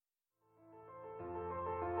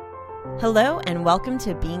Hello and welcome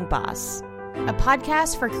to Being Boss, a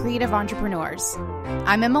podcast for creative entrepreneurs.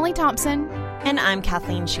 I'm Emily Thompson. And I'm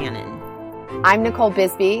Kathleen Shannon. I'm Nicole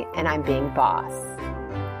Bisby, and I'm Being Boss.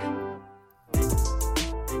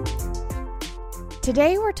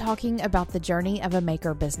 Today we're talking about the journey of a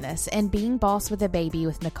maker business and being boss with a baby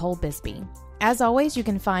with Nicole Bisby. As always, you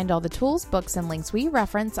can find all the tools, books, and links we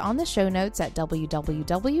reference on the show notes at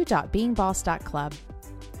www.beingboss.club.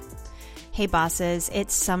 Hey bosses,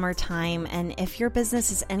 it's summertime, and if your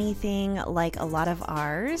business is anything like a lot of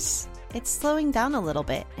ours, it's slowing down a little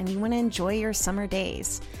bit and you want to enjoy your summer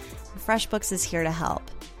days. FreshBooks is here to help.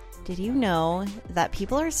 Did you know that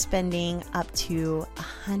people are spending up to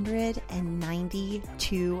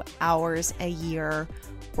 192 hours a year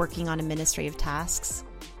working on administrative tasks?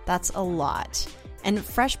 That's a lot. And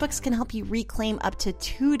FreshBooks can help you reclaim up to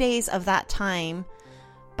 2 days of that time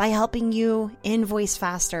by helping you invoice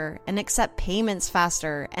faster and accept payments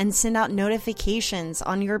faster and send out notifications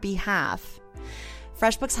on your behalf.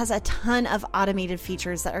 FreshBooks has a ton of automated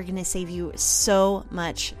features that are going to save you so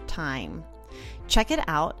much time. Check it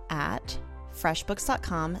out at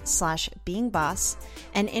freshbooks.com/beingboss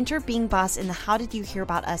and enter Being Boss in the How Did You Hear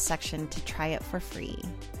About Us section to try it for free.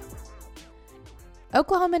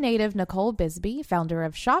 Oklahoma native Nicole Bisby, founder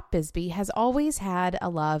of Shop Bisby, has always had a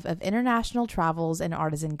love of international travels and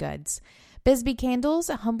artisan goods. Bisby Candles'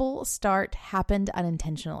 humble start happened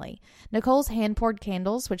unintentionally. Nicole's hand-poured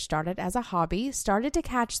candles, which started as a hobby, started to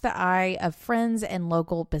catch the eye of friends and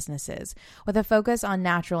local businesses. With a focus on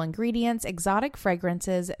natural ingredients, exotic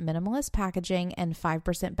fragrances, minimalist packaging, and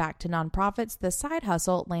 5% back to nonprofits, the side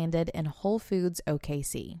hustle landed in Whole Foods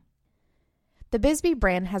OKC. The Bisby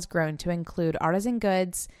brand has grown to include artisan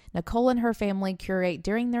goods Nicole and her family curate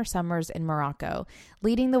during their summers in Morocco.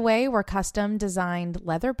 Leading the way were custom-designed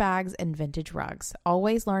leather bags and vintage rugs.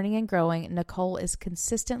 Always learning and growing, Nicole is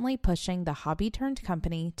consistently pushing the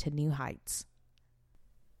hobby-turned-company to new heights.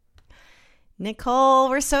 Nicole,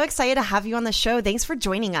 we're so excited to have you on the show. Thanks for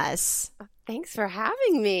joining us. Thanks for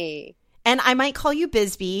having me. And I might call you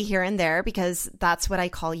Bisby here and there because that's what I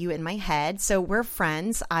call you in my head. So we're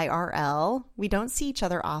friends, IRL. We don't see each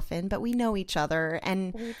other often, but we know each other.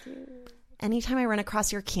 And anytime I run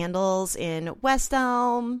across your candles in West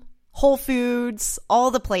Elm, Whole Foods,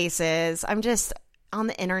 all the places, I'm just on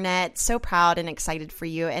the internet, so proud and excited for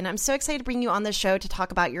you. And I'm so excited to bring you on the show to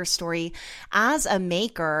talk about your story as a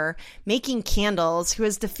maker, making candles, who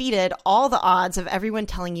has defeated all the odds of everyone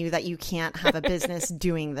telling you that you can't have a business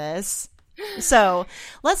doing this. So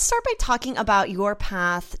let's start by talking about your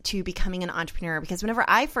path to becoming an entrepreneur, because whenever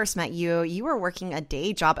I first met you, you were working a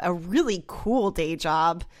day job, a really cool day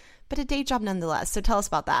job, but a day job nonetheless. So tell us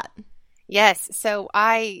about that. Yes. So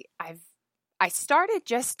I started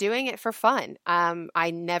just doing it for fun.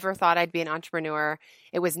 I never thought I'd be an entrepreneur.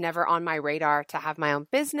 It was never on my radar to have my own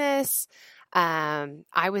business.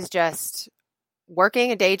 I was just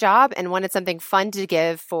working a day job and wanted something fun to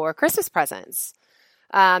give for Christmas presents.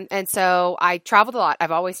 And so I traveled a lot.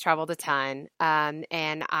 I've always traveled a ton.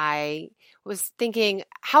 And I was thinking,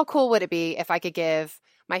 how cool would it be if I could give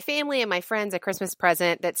my family and my friends a Christmas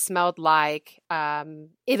present that smelled like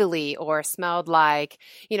Italy, or smelled like,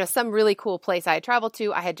 some really cool place I had traveled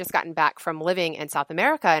to. I had just gotten back from living in South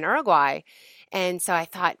America in Uruguay. And so I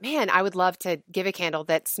thought, man, I would love to give a candle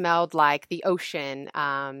that smelled like the ocean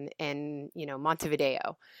in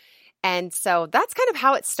Montevideo. And so that's kind of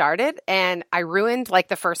how it started. And I ruined like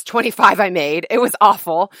the first 25 I made. It was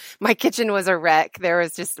awful. My kitchen was a wreck. There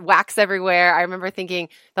was just wax everywhere. I remember thinking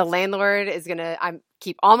the landlord is going to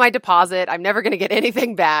keep all my deposit. I'm never going to get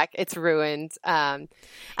anything back. It's ruined. At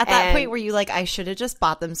that point, were you like, I should have just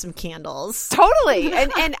bought them some candles? Totally.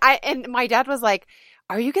 And my dad was like,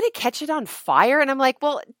 are you going to catch it on fire? And I'm like,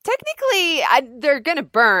 well, technically they're going to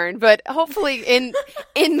burn, but hopefully in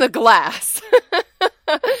the glass.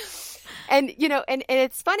 And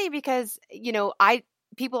it's funny because,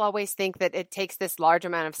 people always think that it takes this large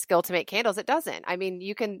amount of skill to make candles. It doesn't.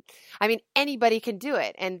 Anybody can do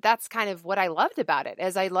it. And that's kind of what I loved about it,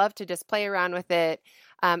 is I love to just play around with it.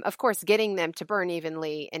 Of course, getting them to burn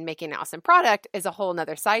evenly and making an awesome product is a whole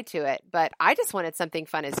nother side to it. But I just wanted something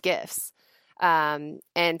fun as gifts.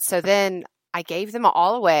 And so then I gave them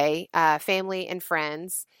all away, family and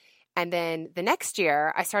friends. And then the next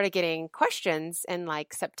year, I started getting questions in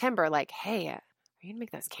like September, like, hey, are you going to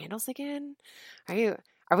make those candles again?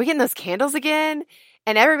 Are we getting those candles again?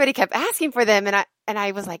 And everybody kept asking for them. And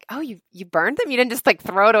I was like, oh, you burned them? You didn't just like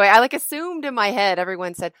throw it away. I like assumed in my head,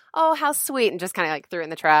 everyone said, oh, how sweet. And just kind of like threw it in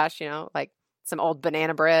the trash, like some old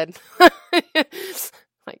banana bread.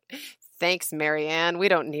 Like, thanks, Marianne. We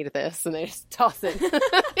don't need this. And they just toss it.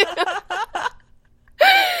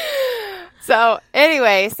 So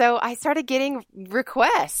anyway, so I started getting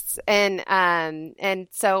requests, and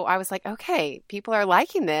so I was like, okay, people are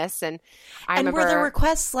liking this, and I remember. And were the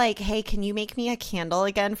requests like, hey, can you make me a candle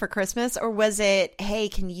again for Christmas, or was it, hey,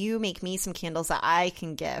 can you make me some candles that I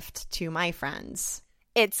can gift to my friends?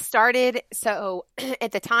 It started, so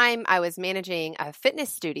at the time I was managing a fitness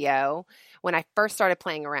studio when I first started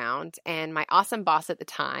playing around, and my awesome boss at the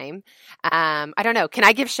time, I don't know, can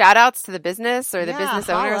I give shout outs to the business or the business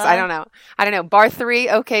owners? I don't know. Bar 3,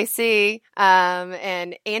 OKC,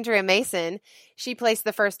 and Andrea Mason, she placed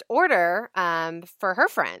the first order for her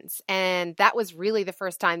friends. And that was really the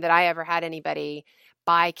first time that I ever had anybody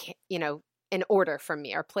buy, an order from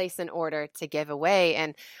me or place an order to give away.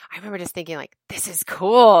 And I remember just thinking like, this is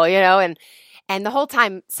cool, and the whole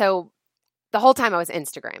time I was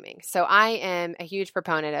Instagramming. So I am a huge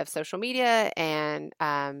proponent of social media and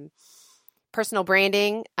personal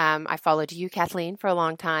branding. I followed you, Kathleen, for a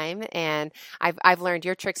long time, and I've learned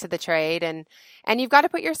your tricks of the trade, and you've got to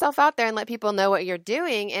put yourself out there and let people know what you're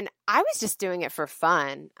doing. And I was just doing it for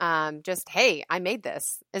fun. Just, hey, I made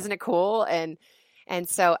this. Isn't it cool? And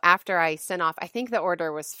so after I sent off, I think the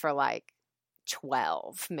order was for like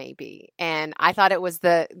 12 maybe. And I thought it was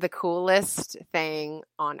the coolest thing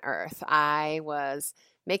on earth. I was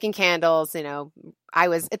making candles, I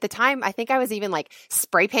was at the time, I think I was even like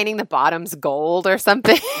spray painting the bottoms gold or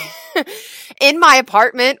something in my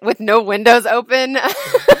apartment with no windows open.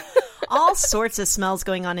 All sorts of smells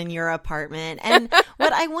going on in your apartment. And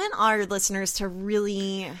what I want our listeners to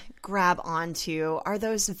really grab onto are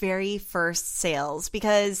those very first sales,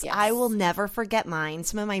 because Yes. I will never forget mine.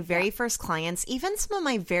 Some of my very first clients, even some of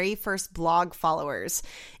my very first blog followers,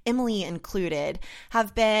 Emily included,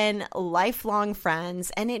 have been lifelong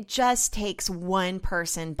friends. And it just takes one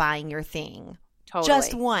person buying your thing. Totally.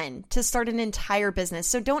 Just one to start an entire business.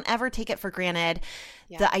 So don't ever take it for granted,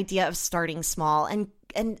 the idea of starting small, and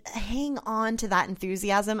hang on to that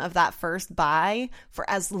enthusiasm of that first buy for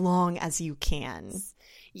as long as you can.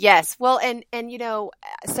 Yes. Well, and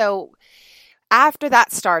so after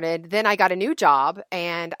that started, then I got a new job,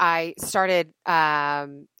 and I started,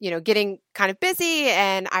 getting kind of busy.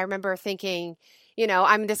 And I remember thinking,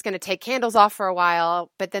 I'm just going to take candles off for a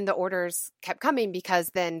while. But then the orders kept coming,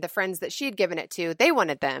 because then the friends that she had given it to, they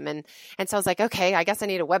wanted them. And so I was like, okay, I guess I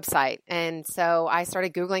need a website. And so I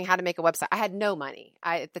started Googling how to make a website. I had no money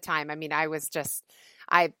at the time. I mean, I was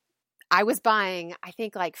buying, I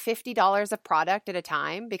think like $50 of product at a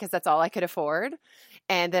time, because that's all I could afford.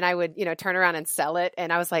 And then I would, turn around and sell it.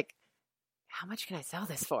 And I was like, how much can I sell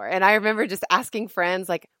this for? And I remember just asking friends,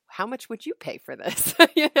 like, how much would you pay for this?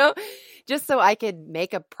 Just so I could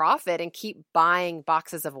make a profit and keep buying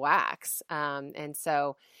boxes of wax. And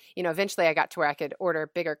so, eventually I got to where I could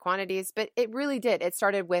order bigger quantities, but it really did. It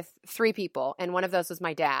started with 3 people, and one of those was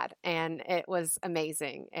my dad, and it was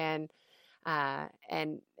amazing. And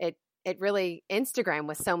it really, Instagram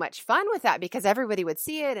was so much fun with that, because everybody would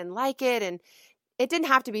see it and like it. And it didn't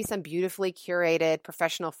have to be some beautifully curated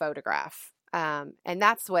professional photograph. And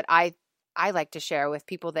that's what I like to share with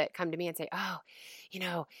people that come to me and say, oh,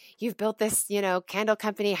 you've built this, candle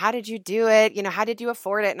company. How did you do it? How did you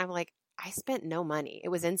afford it? And I'm like, I spent no money. It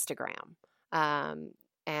was Instagram.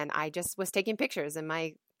 And I just was taking pictures in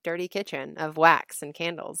my dirty kitchen of wax and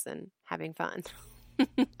candles and having fun.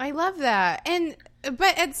 I love that.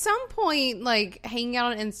 But at some point, like hanging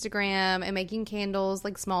out on Instagram and making candles,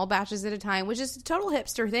 like small batches at a time, which is a total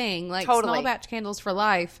hipster thing, like Totally. small batch candles for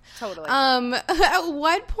life. Totally. At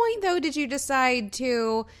what point though did you decide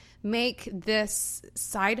to make this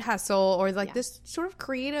side hustle, or like this sort of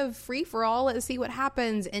creative free for all, let's see what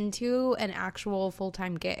happens, into an actual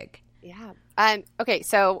full-time gig? Yeah. Okay,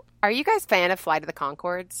 so are you guys fan of Flight of the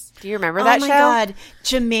Conchords? Do you remember that show? Oh my God.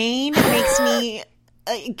 Jermaine makes me...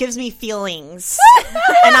 it gives me feelings,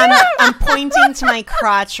 and I'm pointing to my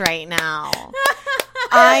crotch right now.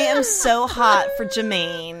 I am so hot for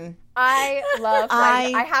Jermaine. I love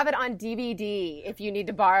Flight. I have it on DVD if you need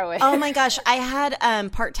to borrow it. Oh my gosh, I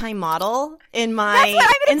had part-time model in my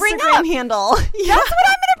Instagram handle. That's what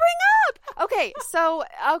I'm going to bring up.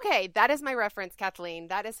 Okay, that is my reference, Kathleen.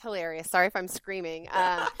 That is hilarious. Sorry if I'm screaming.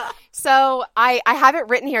 So I have it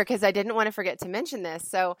written here because I didn't want to forget to mention this.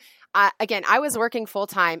 So again, I was working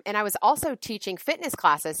full-time, and I was also teaching fitness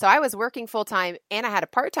classes. So I was working full-time, and I had a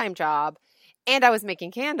part-time job, and I was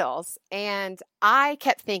making candles. And I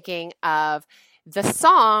kept thinking of the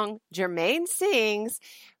song Jermaine sings,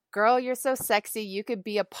 "Girl, you're so sexy, you could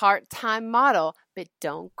be a part-time model, but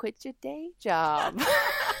don't quit your day job."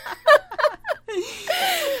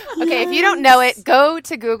 Okay, if you don't know it, go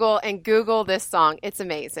to Google and Google this song. It's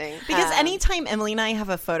amazing. Because anytime Emily and I have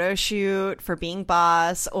a photo shoot for Being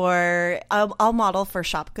Boss, or I'll model for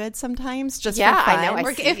Shop Goods sometimes, just for fun. I know.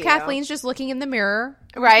 Or if Kathleen's just looking in the mirror.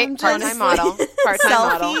 Right, part-time model. Part-time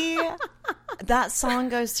model. That song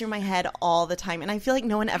goes through my head all the time, and I feel like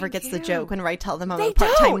no one ever gets the joke when I tell them I'm a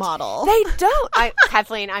part-time model. They don't.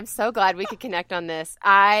 Kathleen, I'm so glad we could connect on this.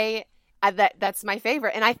 That's my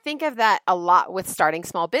favorite. And I think of that a lot with starting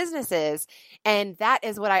small businesses. And that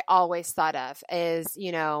is what I always thought of is,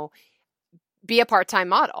 be a part-time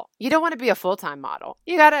model. You don't want to be a full-time model.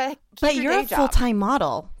 You got to keep But your you're day a job. full-time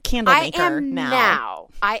model, Candlemaker now.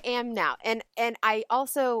 I am now. And I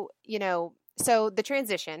also, so the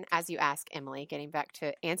transition, as you ask, Emily, getting back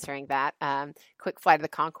to answering that, quick Flight of the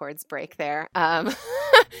Conchords break there.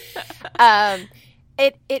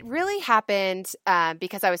 It really happened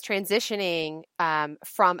because I was transitioning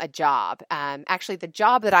from a job. Actually, the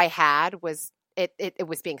job that I had was it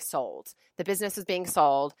was being sold. The business was being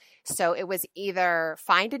sold, so it was either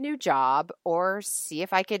find a new job or see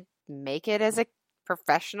if I could make it as a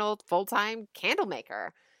professional full-time candle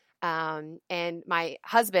maker. And my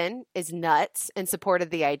husband is nuts and supported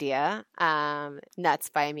the idea. Nuts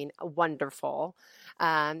by I mean wonderful.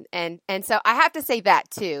 And so I have to say that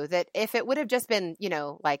too, that if it would have just been,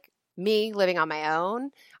 like me living on my own,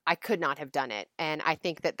 I could not have done it. And I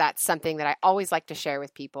think that that's something that I always like to share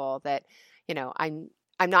with people that,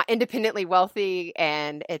 I'm not independently wealthy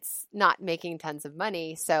and it's not making tons of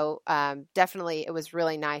money. So definitely it was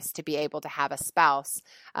really nice to be able to have a spouse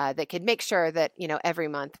that could make sure that, every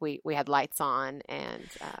month we had lights on. And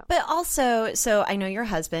But also, so I know your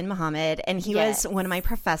husband, Mohammed, and he was one of my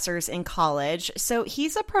professors in college. So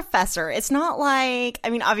he's a professor. It's not like,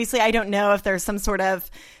 obviously I don't know if there's some sort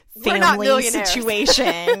of family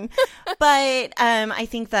situation, but I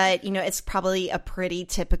think that, it's probably a pretty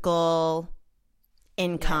typical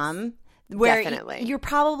income where you're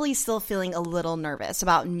probably still feeling a little nervous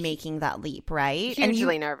about making that leap, right?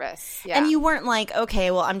 Hugely nervous. Yeah. And you weren't like, okay,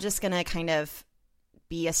 well, I'm just going to kind of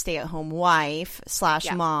be a stay-at-home wife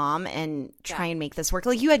 / mom and try and make this work.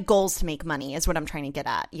 Like you had goals to make money is what I'm trying to get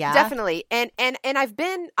at. Yeah, definitely. And I've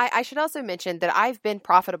been, I should also mention that I've been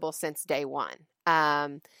profitable since day one.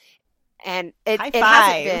 And it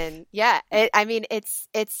hasn't been,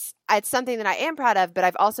 it's something that I am proud of, but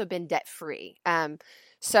I've also been debt free.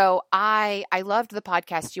 So I loved the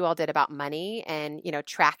podcast you all did about money and,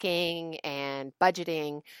 tracking and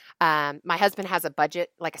budgeting. My husband has a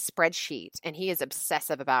budget, like a spreadsheet, and he is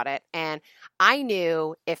obsessive about it. And I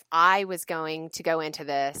knew if I was going to go into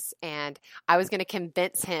this and I was going to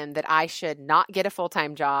convince him that I should not get a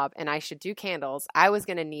full-time job and I should do candles, I was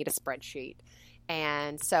going to need a spreadsheet.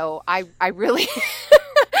 And so I really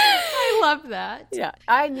I love that. Yeah.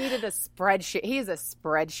 I needed a spreadsheet. He's a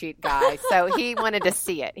spreadsheet guy. So he wanted to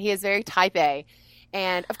see it. He is very type A.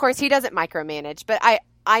 And of course he doesn't micromanage, but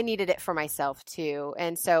I needed it for myself too.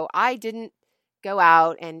 And so I didn't go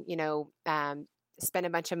out and, spend a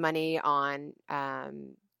bunch of money on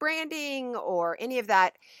branding or any of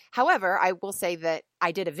that. However, I will say that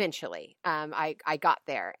I did eventually. I got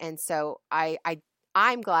there. And so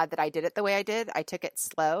I'm glad that I did it the way I did. I took it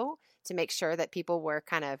slow to make sure that people were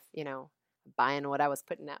kind of, buying what I was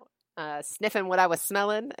putting out, sniffing what I was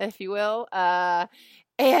smelling, if you will.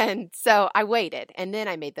 And so I waited and then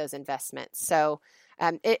I made those investments. So,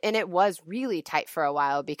 it was really tight for a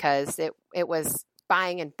while because it was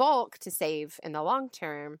buying in bulk to save in the long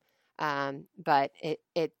term. But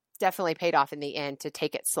it definitely paid off in the end to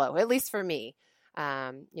take it slow, at least for me.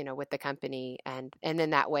 With the company and then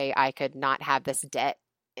that way I could not have this debt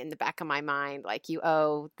in the back of my mind, like you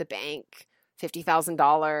owe the bank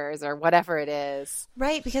 $50,000 or whatever it is.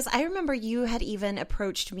 Right. Because I remember you had even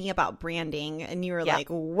approached me about branding and you were like,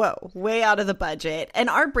 whoa, way out of the budget. And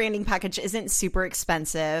our branding package isn't super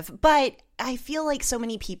expensive, but I feel like so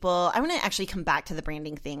many people, I want to actually come back to the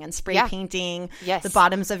branding thing and spray painting the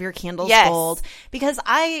bottoms of your candles gold, because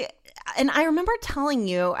I remember telling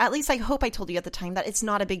you, at least I hope I told you at the time, that it's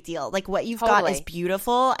not a big deal. Like what you've got is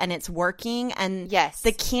beautiful and it's working, and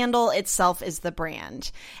the candle itself is the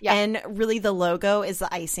brand. And really the logo is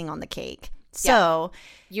the icing on the cake. So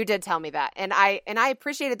you did tell me that. And I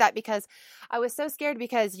appreciated that because I was so scared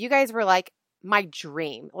because you guys were like my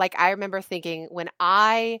dream. Like I remember thinking when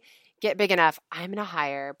I get big enough, I'm going to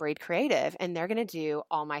hire Braid Creative and they're going to do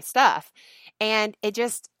all my stuff. And it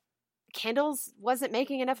just, Candles wasn't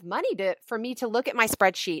making enough money for me to look at my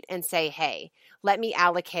spreadsheet and say, hey, let me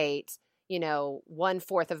allocate,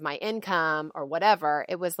 1/4 of my income or whatever.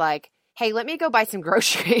 It was like, hey, let me go buy some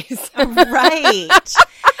groceries. Right.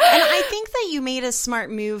 And I think that you made a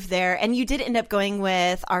smart move there, and you did end up going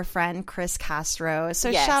with our friend Chris Castro.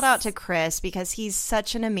 So shout out to Chris, because he's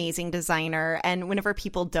such an amazing designer. And whenever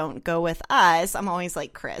people don't go with us, I'm always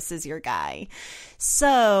like, Chris is your guy.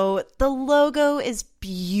 So the logo is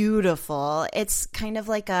beautiful. It's kind of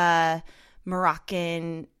like a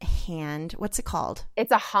Moroccan hand. What's it called?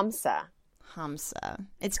 It's a hamsa.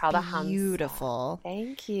 It's called beautiful. A hamsa.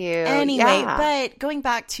 Thank you. Anyway, but going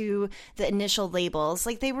back to the initial labels,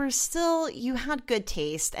 like they were still, you had good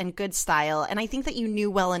taste and good style. And I think that you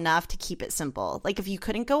knew well enough to keep it simple. Like if you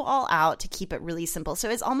couldn't go all out, to keep it really simple. So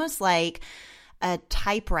it's almost like a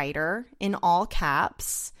typewriter in all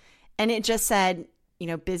caps. And it just said,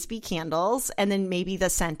 Bisby Candles, and then maybe the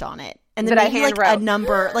scent on it. And then maybe like a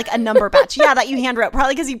number batch. Yeah, that you hand wrote.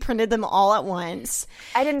 Probably because you printed them all at once.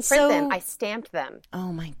 I didn't print them. I stamped them.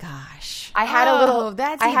 Oh my gosh. I had a little.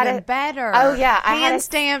 That's even better. Oh yeah, hand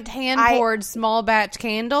stamped, hand poured, small batch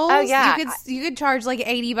candles. Oh yeah, you could charge like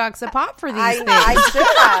 $80 a pop for these things.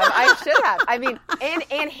 I should have. I mean,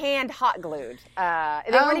 and hand hot glued.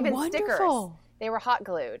 They weren't even stickers. They were hot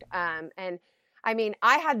glued. And I mean,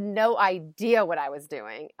 I had no idea what I was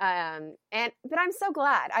doing. But I'm so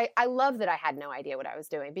glad. I love that I had no idea what I was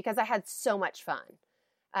doing, because I had so much fun.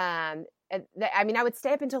 I mean, I would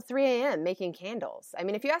stay up until 3 a.m. making candles. I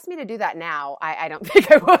mean, if you asked me to do that now, I don't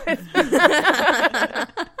think I would.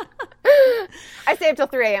 I stay up till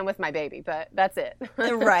 3 a.m. with my baby, but that's it.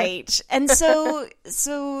 Right. And so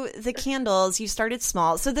the candles, you started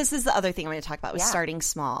small. So this is the other thing I'm going to talk about, was starting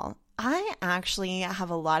small. I actually have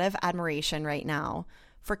a lot of admiration right now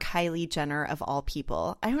for Kylie Jenner, of all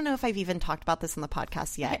people. I don't know if I've even talked about this on the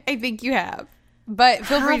podcast yet. I think you have. But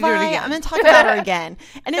feel free to do it again. I'm going to talk about her again.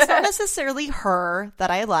 And it's not necessarily her that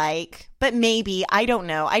I like, but maybe. I don't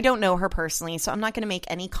know. I don't know her personally, so I'm not going to make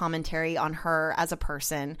any commentary on her as a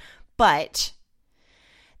person. But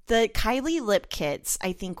the Kylie lip kits,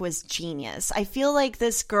 I think, was genius. I feel like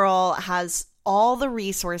this girl has all the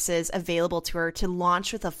resources available to her to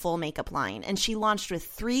launch with a full makeup line. And she launched with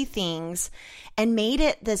 3 things and made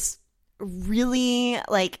it this really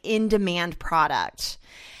like in-demand product.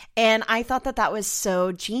 And I thought that was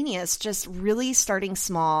so genius, just really starting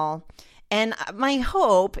small. And my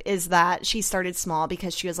hope is that she started small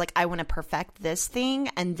because she was like, I want to perfect this thing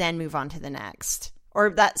and then move on to the next.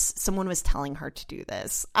 Or that someone was telling her to do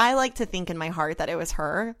this. I like to think in my heart that it was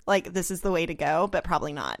her, like this is the way to go, but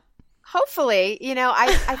probably not. Hopefully,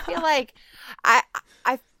 I feel like I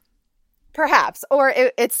perhaps, or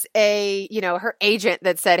it's a, her agent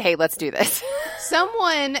that said, hey, let's do this.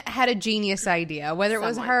 Someone had a genius idea, whether it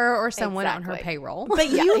was her or someone on her payroll. But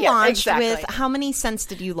you launched with, how many scents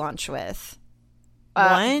did you launch with?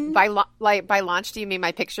 One? By launch, do you mean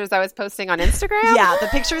my pictures I was posting on Instagram? Yeah, the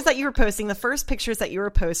pictures that you were posting, the first pictures that you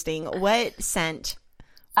were posting, what scent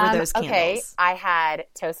were those candles? Okay, I had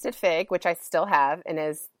Toasted Fig, which I still have and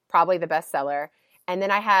is probably the best seller. And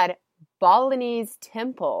then I had Balinese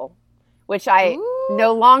Temple, which I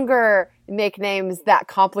no longer make names that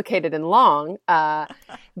complicated and long. And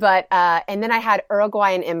then I had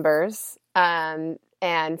Uruguayan Embers. And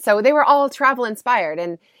so they were all travel inspired.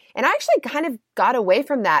 And I actually kind of got away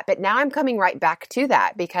from that, but now I'm coming right back to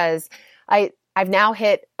that because I've now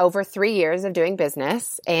hit over 3 years of doing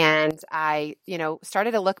business, and I,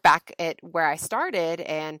 started to look back at where I started,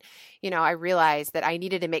 and, I realized that I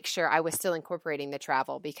needed to make sure I was still incorporating the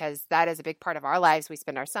travel, because that is a big part of our lives. We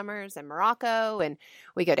spend our summers in Morocco, and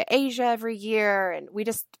we go to Asia every year, and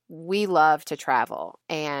we love to travel.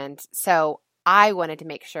 And so I wanted to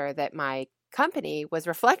make sure that my company was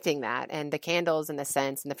reflecting that, and the candles and the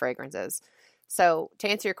scents and the fragrances. So to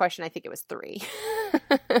answer your question, I think it was 3.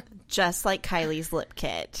 Just like Kylie's lip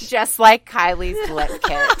kit. Just like Kylie's lip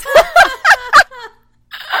kit.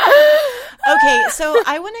 Okay, so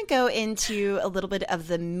I want to go into a little bit of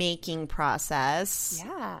the making process.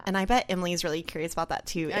 Yeah. And I bet Emily's really curious about that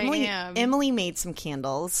too. Emily made some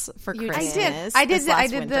candles for Christmas. I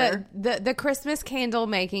did the Christmas candle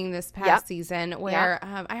making this past season, where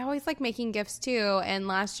I always like making gifts too. And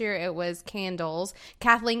last year it was candles.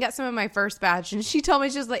 Kathleen got some of my first batch, and she told me,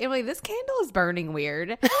 she was like, Emily, this candle is burning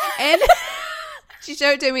weird. And she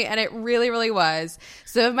showed it to me, and it really, really was.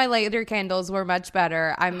 Some of my later candles were much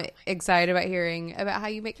better. I'm excited about hearing about how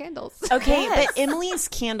you make candles. Okay, but Emily's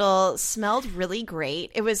candle smelled really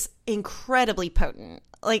great. It was incredibly potent.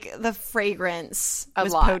 Like, the fragrance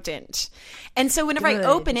was potent. And so whenever I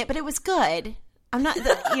open it, but it was good. I'm not, it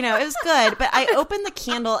was good, but I opened the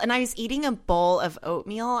candle and I was eating a bowl of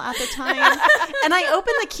oatmeal at the time. And I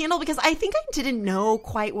opened the candle because I think I didn't know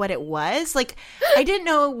quite what it was. Like, I didn't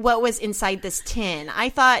know what was inside this tin. I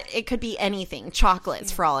thought it could be anything,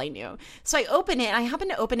 chocolates for all I knew. So I opened it and I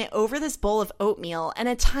happened to open it over this bowl of oatmeal, and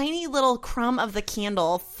a tiny little crumb of the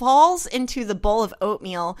candle falls into the bowl of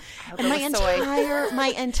oatmeal. And my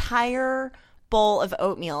entire bowl of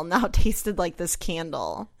oatmeal now tasted like this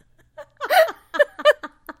candle.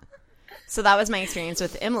 So that was my experience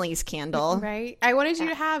with Emily's candle. Right. I wanted you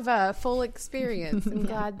to have a full experience. I'm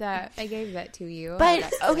glad that I gave that to you. But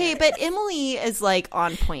Emily is like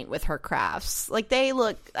on point with her crafts. Like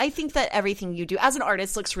I think that everything you do as an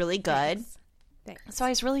artist looks really good. Thanks. So I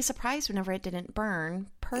was really surprised whenever it didn't burn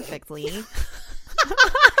perfectly.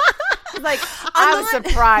 Like, I'm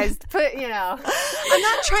surprised. But, I'm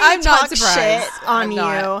not trying to talk shit on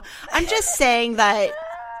you. I'm just saying that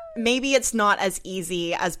maybe it's not as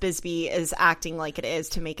easy as Bisby is acting like it is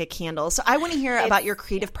to make a candle. So I want to hear about your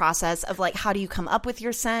creative process of like, how do you come up with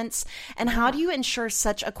your scents and how do you ensure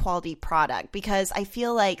such a quality product? Because I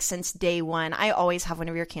feel like since day one, I always have one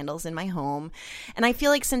of your candles in my home. And I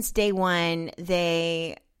feel like since day one,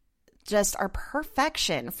 they just are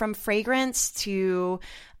perfection, from fragrance to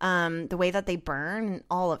the way that they burn,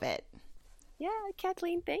 all of it. Yeah,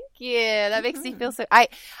 Kathleen, thank you. That makes me feel so.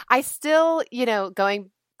 I still,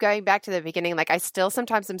 going back to the beginning, like I still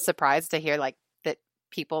sometimes am surprised to hear like that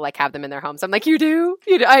people like have them in their homes. I'm like, you do?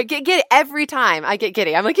 I get it every time. I get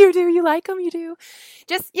giddy. I'm like, you do? You like them? You do?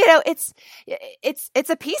 Just, it's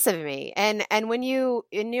a piece of me. And when you're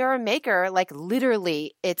a maker, like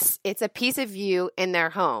literally it's a piece of you in their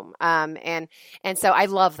home. And so I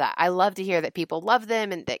love that. I love to hear that people love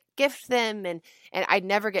them and that gift them. And I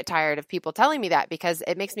never get tired of people telling me that, because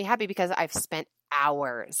it makes me happy, because I've spent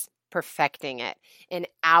hours perfecting it and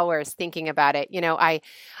hours thinking about it.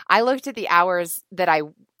 I looked at the hours that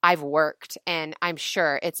I've worked, and I'm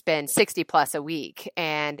sure it's been 60 plus a week.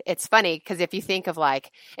 And it's funny because if you think of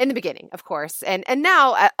like in the beginning, of course, and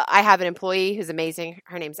now I have an employee who's amazing.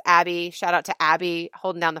 Her name's Abby. Shout out to Abby,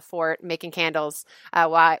 holding down the fort, making candles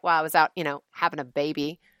while I was out, having a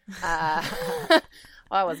baby.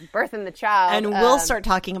 While I was birthing the child. And we'll start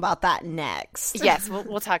talking about that next. Yes,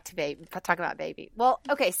 we'll talk about baby. Well,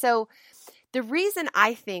 okay, so the reason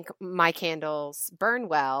I think my candles burn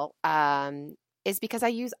well is because I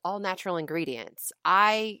use all natural ingredients.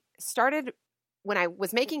 I started when I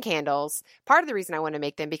was making candles. Part of the reason I wanted to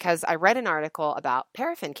make them because I read an article about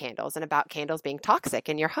paraffin candles and about candles being toxic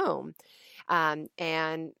in your home.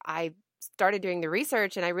 And I started doing the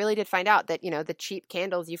research, and I really did find out that, the cheap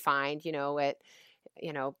candles you find, at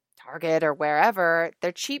Target or wherever,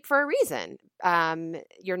 they're cheap for a reason.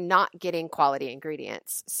 You're not getting quality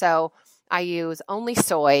ingredients. So I use only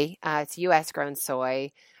soy. It's U.S. grown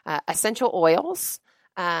soy, essential oils,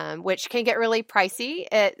 which can get really pricey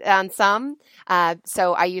on some.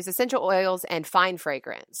 So I use essential oils and fine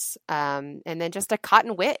fragrance, and then just a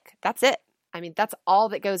cotton wick. That's it. I mean, that's all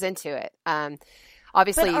that goes into it.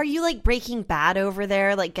 Obviously, but are you like Breaking Bad over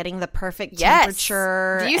there, like getting the perfect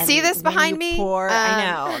temperature? Do you see this behind me? I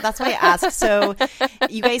know. That's why I asked. So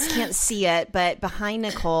you guys can't see it, but behind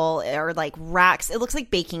Nicole are like racks. It looks like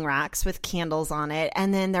baking racks with candles on it,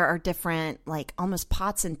 and then there are different like almost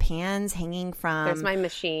pots and pans hanging from. There's my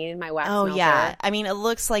machine, my wax. Oh melter. Yeah, I mean, it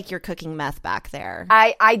looks like you're cooking meth back there.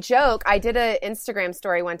 I joke. I did an Instagram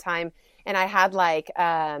story one time, and I had like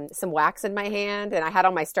some wax in my hand, and I had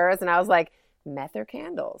all my stirrers, and I was like, meth or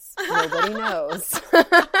candles? Nobody knows.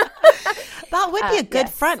 That would be a good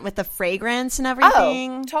front with the fragrance and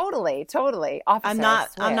everything. Oh, totally.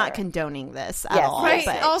 Officer, I'm not condoning this at all. Right.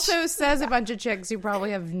 But also says a bunch of chicks who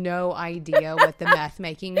probably have no idea what the meth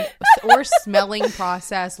making or smelling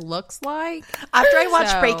process looks like. After I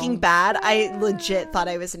watched Breaking Bad, I legit thought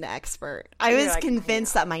I was an expert. I was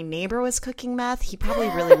convinced that my neighbor was cooking meth. He probably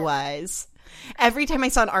really was. Every time I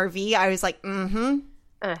saw an RV, I was like,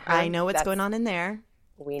 I know what's going on in there.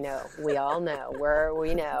 We know. We all know.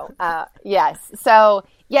 We know. Yes. So,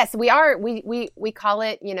 yes, we are. We call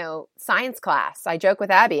it, science class. I joke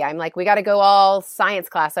with Abby. I'm like, we got to go all science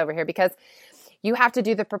class over here, because you have to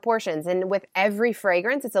do the proportions. And with every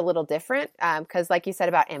fragrance, it's a little different. Because like you said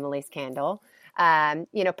about Emily's candle,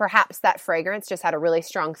 perhaps that fragrance just had a really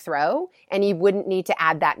strong throw, and you wouldn't need to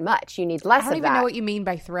add that much. You need less of that. I don't even know what you mean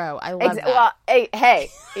by throw. I love that. Well, hey,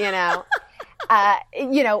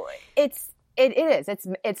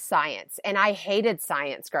 it's science, and I hated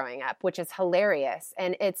science growing up, which is hilarious.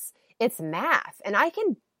 And it's math, and I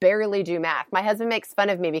can barely do math. My husband makes fun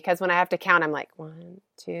of me because when I have to count, I'm like 1,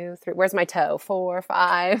 2, 3. Where's my toe? 4,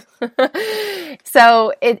 5.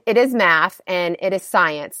 So it is math and it is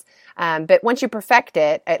science. But once you perfect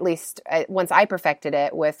it, at least once I perfected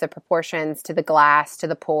it with the proportions to the glass, to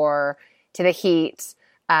the pour, to the heat,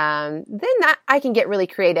 then that I can get really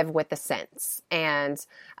creative with the scents. And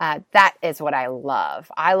that is what I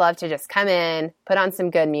love. I love to just come in, put on some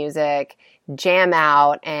good music, jam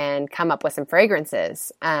out, and come up with some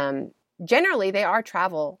fragrances. Generally, they are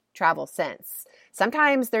travel scents.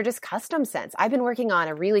 Sometimes they're just custom scents. I've been working on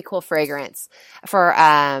a really cool fragrance for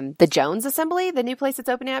the Jones Assembly, the new place that's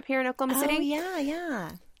opening up here in Oklahoma City. Oh,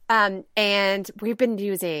 yeah. And we've been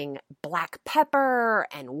using black pepper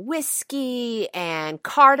and whiskey and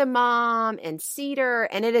cardamom and cedar,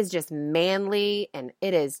 and it is just manly, and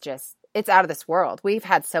it's out of this world. We've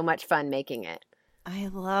had so much fun making it. I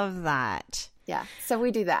love that. Yeah. So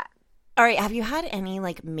we do that. All right. Have you had any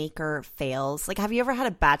like maker fails? Like, have you ever had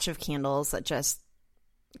a batch of candles that just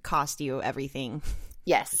cost you everything?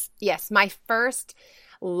 Yes. My first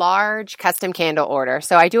large custom candle order.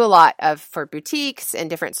 So I do a lot for boutiques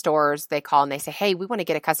and different stores. They call and they say, hey, we want to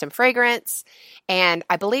get a custom fragrance. And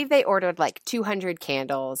I believe they ordered like 200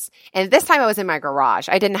 candles. And this time I was in my garage.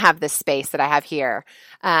 I didn't have this space that I have here.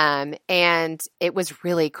 And it was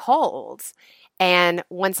really cold. And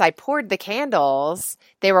once I poured the candles,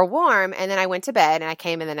 they were warm. And then I went to bed and I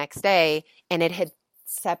came in the next day and it had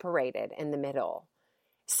separated in the middle.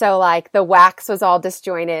 So like the wax was all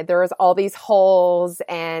disjointed. There was all these holes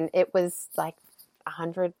and it was like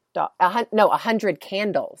 100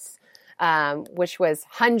 candles, which was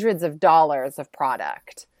hundreds of dollars of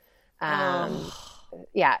product.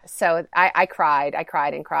 Yeah. So I cried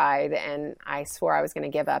and cried and I swore I was going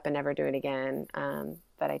to give up and never do it again.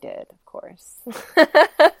 But I did, of course.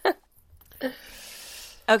 Okay.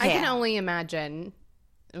 I can only imagine.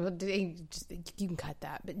 Well, you can cut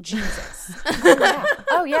that, but Jesus.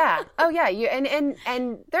 Oh yeah. You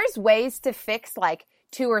and there's ways to fix like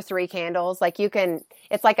 2 or 3 candles. Like you can,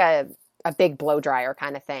 it's like a big blow dryer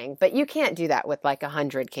kind of thing, but you can't do that with like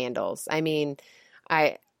 100 candles. I mean,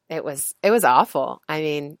 it was awful. I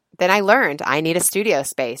mean, then I learned I need a studio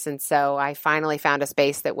space, and so I finally found a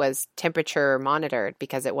space that was temperature monitored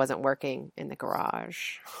because it wasn't working in the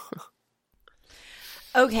garage.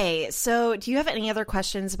 Okay, so do you have any other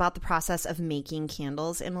questions about the process of making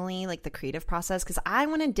candles, Emily, like the creative process? Because I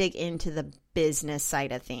want to dig into the business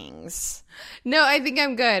side of things. No, I think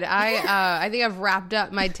I'm good. I think I've wrapped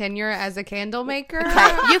up my tenure as a candle maker.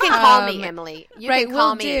 Okay. You can call me Emily.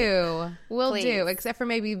 We'll do, except for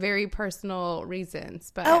maybe very personal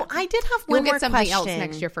reasons. But I did have one more question. You'll get something else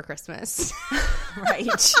next year for Christmas.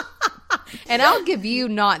 Right. And I'll give you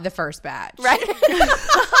not the first batch. Right.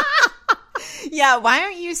 Yeah, why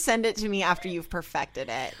don't you send it to me after you've perfected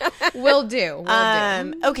it? Will do.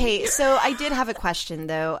 Okay, so I did have a question,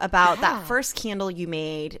 though, about that first candle you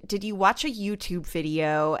made. Did you watch a YouTube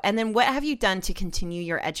video? And then what have you done to continue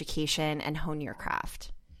your education and hone your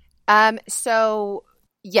craft? So,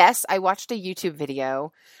 yes, I watched a YouTube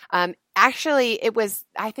video. Actually,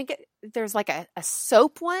 there's like a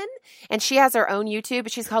soap one, and she has her own YouTube,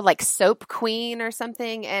 but she's called like Soap Queen or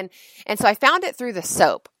something. And so I found it through the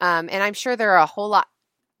soap. And I'm sure there are a whole lot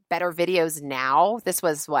better videos now. This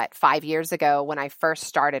was 5 years ago when I first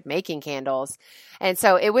started making candles. And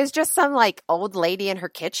so it was just some like old lady in her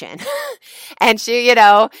kitchen. And she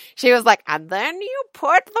was like, and then you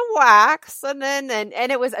put the wax and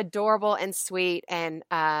it was adorable and sweet. And,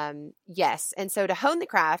 yes. And so to hone the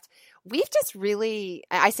craft, we've just really,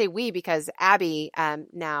 I say we because Abby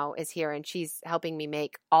now is here and she's helping me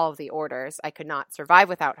make all of the orders. I could not survive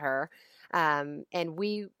without her. And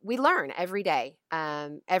we learn every day,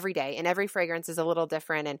 and every fragrance is a little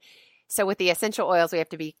different. And so with the essential oils, we have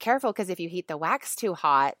to be careful because if you heat the wax too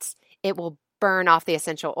hot, it will burn off the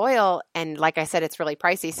essential oil. And like I said, it's really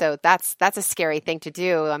pricey. So that's a scary thing to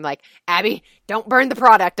do. I'm like, Abby, don't burn the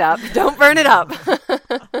product up. Don't burn it up.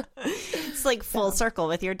 It's like full circle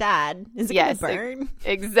with your dad. Is it going to burn?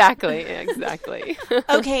 Exactly.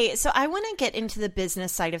 Okay, so I want to get into the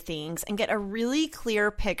business side of things and get a really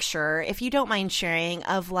clear picture, if you don't mind sharing,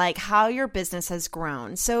 of like how your business has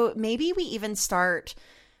grown. So maybe we even start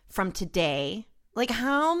from today. Like,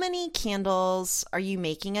 how many candles are you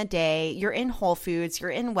making a day? You're in Whole Foods, you're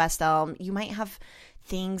in West Elm, you might have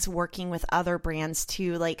things working with other brands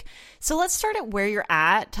too. Like, so let's start at where you're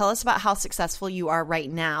at. Tell us about how successful you are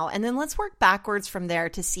right now. And then let's work backwards from there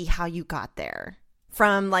to see how you got there.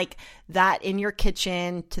 From like that in your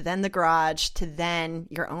kitchen to then the garage to then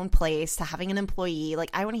your own place to having an employee.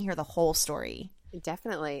 Like, I want to hear the whole story.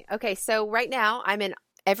 Definitely. Okay. So right now I'm in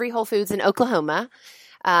every Whole Foods in Oklahoma.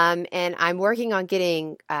 And I'm working on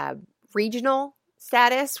getting regional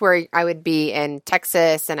status where I would be in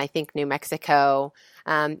Texas and I think New Mexico.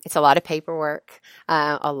 It's a lot of paperwork,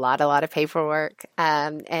 a lot of paperwork.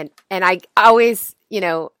 And I always,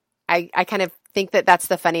 I kind of think that that's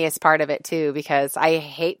the funniest part of it too, because I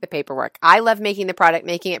hate the paperwork. I love making the product,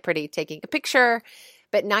 making it pretty, taking a picture.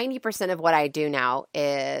 But 90% of what I do now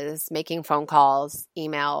is making phone calls,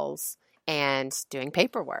 emails, and doing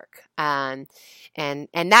paperwork. And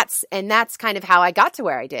that's kind of how I got to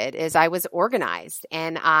where I did, is I was organized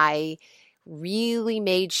and I really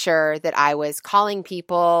made sure that I was calling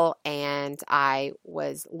people and I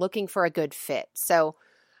was looking for a good fit. So,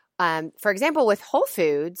 for example, with Whole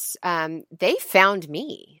Foods, they found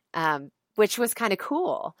me, which was kind of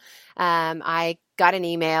cool. I got an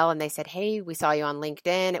email and they said, "Hey, we saw you on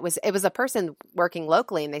LinkedIn." It was a person working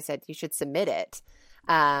locally and they said, "You should submit it."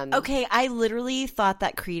 Okay, I literally thought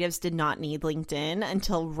that creatives did not need LinkedIn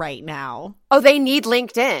until right now. Oh, they need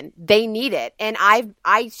LinkedIn. They need it. And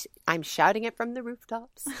I'm shouting it from the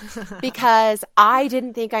rooftops because I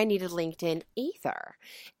didn't think I needed LinkedIn either.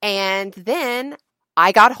 And then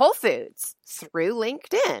I got Whole Foods through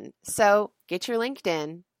LinkedIn. So get your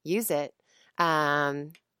LinkedIn, use it.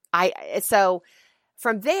 So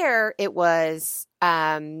from there, it was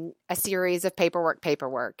a series of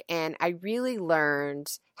paperwork, and I really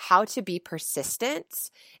learned how to be persistent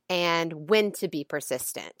and when to be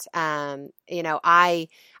persistent. I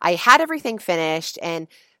had everything finished, and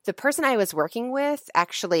the person I was working with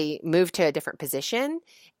actually moved to a different position,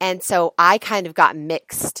 and so I kind of got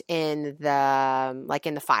mixed in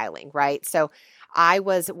the filing, right? So I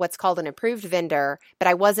was what's called an approved vendor, but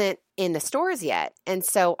I wasn't in the stores yet, and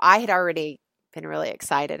so I had already been really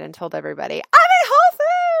excited and told everybody, "I'm in Whole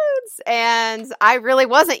Foods!" And I really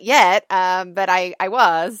wasn't yet, but I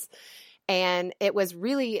was. And it was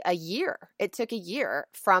really a year. It took a year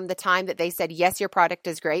from the time that they said, "Yes, your product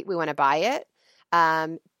is great, we want to buy it,"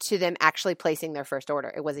 to them actually placing their first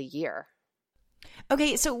order. It was a year.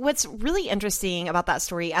 Okay, so what's really interesting about that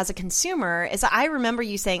story as a consumer is that I remember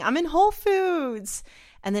you saying, "I'm in Whole Foods."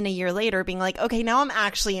 And then a year later being like, "Okay, now I'm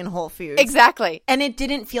actually in Whole Foods." Exactly. And it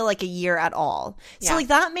didn't feel like a year at all. So Yeah.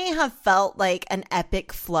 that may have felt like an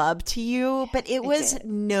epic flub to you, but it was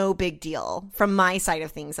no big deal from my side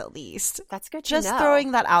of things, at least. That's good to Just know.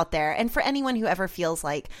 throwing that out there. And for anyone who ever feels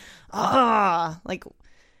like,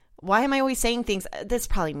 why am I always saying things? That's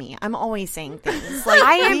probably me. I'm always saying things.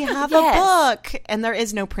 Like, we have a book, and there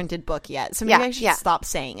is no printed book yet. So maybe I should stop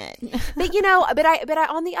saying it. But but I,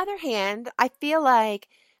 on the other hand, I feel like,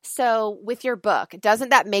 so with your book, doesn't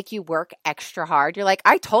that make you work extra hard? You're like,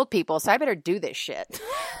 I told people, so I better do this shit.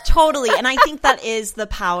 Totally. And I think that is the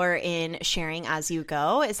power in sharing as you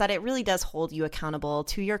go, is that it really does hold you accountable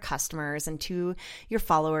to your customers and to your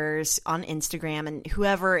followers on Instagram and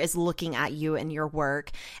whoever is looking at you and your work.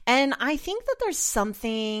 And I think that there's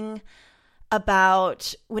something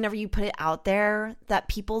about whenever you put it out there that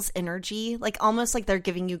people's energy, like almost like they're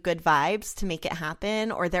giving you good vibes to make it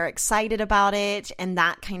happen, or they're excited about it, and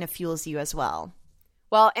that kind of fuels you as well.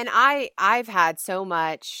 Well, and I've had so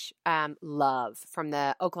much love from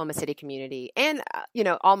the Oklahoma City community and,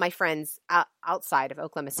 all my friends outside of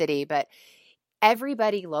Oklahoma City, but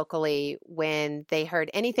everybody locally, when they heard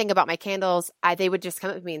anything about my candles, they would just come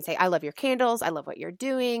up to me and say, "I love your candles. I love what you're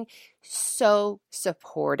doing." So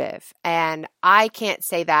supportive. And I can't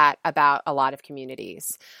say that about a lot of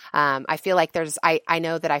communities. I feel like I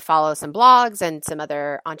know that I follow some blogs and some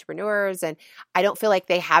other entrepreneurs, and I don't feel like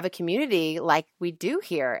they have a community like we do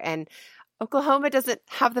here. And Oklahoma doesn't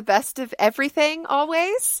have the best of everything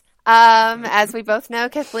always. As we both know,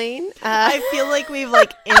 Kathleen. I feel like we've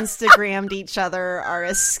Instagrammed each other our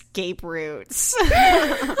escape routes.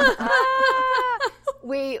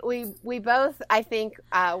 We both, I think,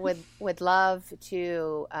 would love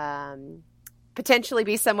to potentially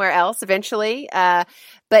be somewhere else eventually.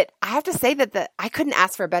 But I have to say that I couldn't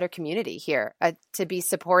ask for a better community here to be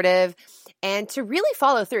supportive and to really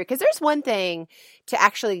follow through. Because there's one thing to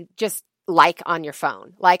actually just like on your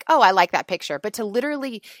phone, like, "Oh, I like that picture," but to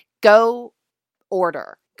literally go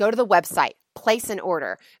to the website, place an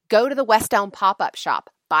order, go to the West Elm pop-up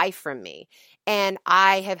shop, buy from me. And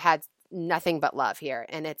I have had nothing but love here,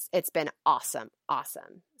 and it's been awesome.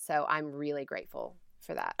 So I'm really grateful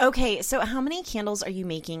for that. Okay, so how many candles are you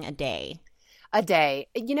making a day? A day.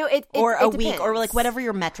 Or a it week, depends. or whatever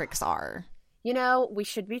your metrics are. We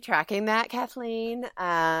should be tracking that, Kathleen.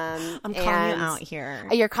 I'm calling you out here.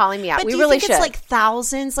 You're calling me out. But We do you really think should. it's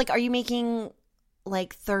thousands? Are you making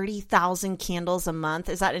 30,000 candles a month?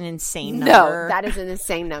 Is that an insane number? No, that is an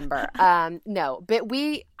insane number. No, but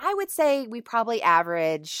I would say we probably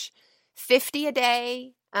average 50 a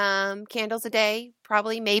day, candles a day,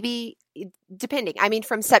 probably, maybe, depending. I mean,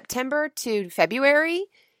 from September to February,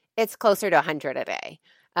 it's closer to 100 a day.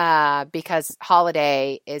 Because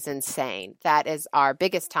holiday is insane. That is our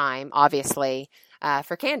biggest time, obviously,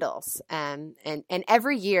 for candles. And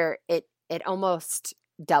every year it almost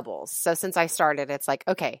doubles. So since I started, it's like,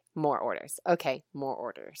 okay, more orders. Okay, more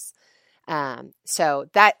orders. So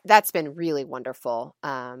that's been really wonderful.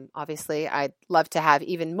 Obviously I'd love to have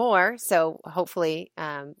even more. So hopefully,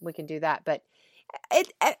 we can do that. But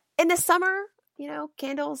in the summer,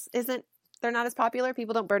 candles they're not as popular.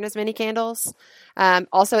 People don't burn as many candles.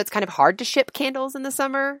 Also, it's kind of hard to ship candles in the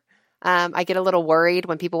summer. I get a little worried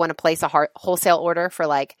when people want to place a wholesale order for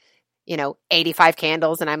 85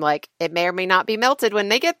 candles. And I'm like, it may or may not be melted when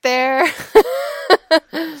they get there.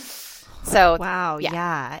 So, wow.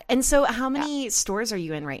 Yeah. And so how many stores are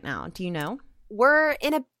you in right now? Do you know? We're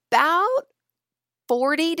in about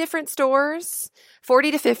 40 different stores,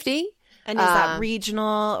 40 to 50. And is that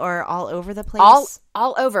regional or all over the place?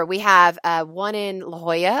 All over. We have one in La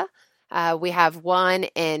Jolla. We have one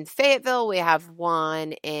in Fayetteville. We have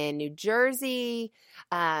one in New Jersey.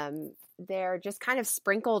 They're just kind of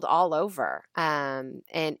sprinkled all over.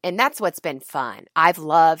 And that's what's been fun. I've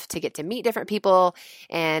loved to get to meet different people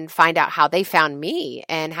and find out how they found me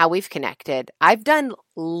and how we've connected. I've done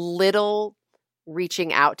little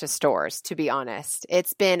reaching out to stores, to be honest.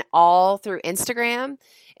 It's been all through Instagram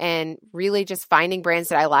and really just finding brands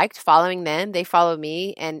that I liked, following them. They follow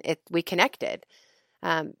me, and we connected.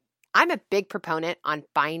 I'm a big proponent on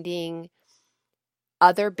finding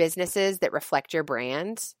other businesses that reflect your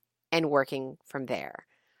brand and working from there.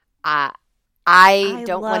 I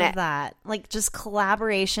don't want to. That. Just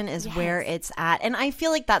collaboration is where it's at. And I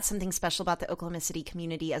feel like that's something special about the Oklahoma City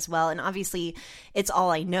community as well. And obviously, it's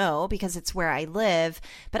all I know because it's where I live.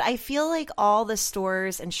 But I feel like all the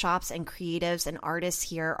stores and shops and creatives and artists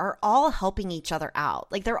here are all helping each other out.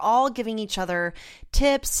 They're all giving each other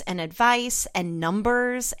tips and advice and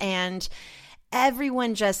numbers. And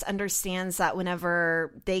everyone just understands that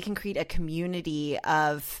whenever they can create a community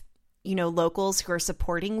of locals who are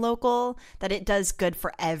supporting local, that it does good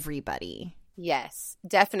for everybody. Yes,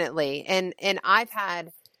 definitely. And I've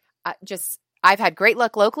had I've had great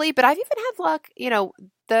luck locally, but I've even had luck,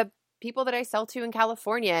 the people that I sell to in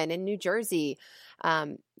California and in New Jersey,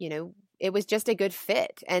 it was just a good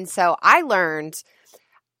fit. And so I learned,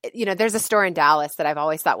 there's a store in Dallas that I've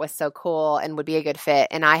always thought was so cool and would be a good fit.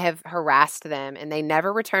 And I have harassed them and they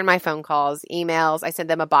never return my phone calls, emails. I sent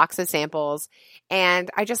them a box of samples and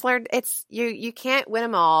I just learned you can't win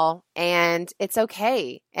them all and it's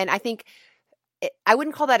okay. And I think I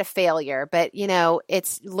wouldn't call that a failure, but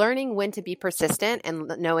it's learning when to be persistent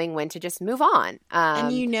and knowing when to just move on.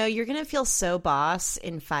 And you're going to feel so boss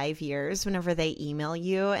in 5 years whenever they email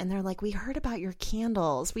you and they're like, we heard about your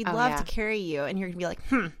candles. We'd love to carry you. And you're going to be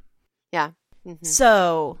like, Yeah. Mm-hmm.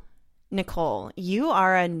 So, Nicole, you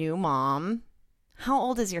are a new mom. How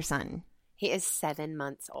old is your son? He is 7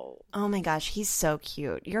 months old. Oh my gosh, he's so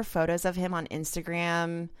cute. Your photos of him on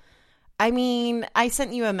Instagram. I mean, I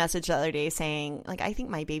sent you a message the other day saying, I think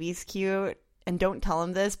my baby's cute. And don't tell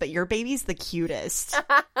him this, but your baby's the cutest.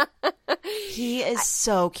 He is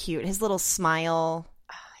so cute. His little smile.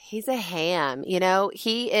 He's a ham.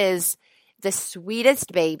 He is the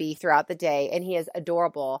sweetest baby throughout the day. And he is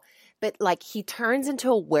adorable. But he turns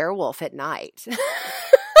into a werewolf at night.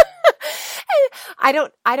 I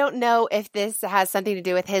don't know if this has something to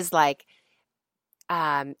do with his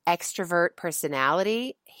extrovert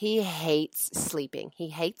personality. He hates sleeping. He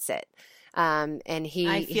hates it. And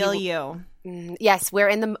I feel you. Yes, we're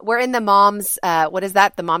in the moms. What is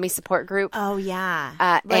that? The mommy support group. Oh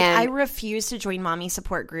yeah. And I refused to join mommy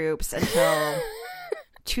support groups until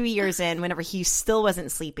 2 years in, whenever he still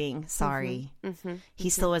wasn't sleeping. Sorry. Mm-hmm.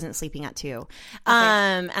 He still wasn't sleeping at 2. Okay.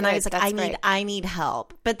 And Good. I was like, That's I need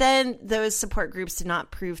help. But then those support groups did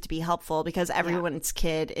not prove to be helpful because everyone's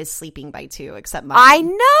kid is sleeping by 2 except mine. I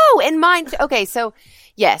know. And mine. Okay. So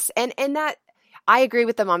yes. And that I agree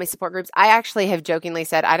with the mommy support groups. I actually have jokingly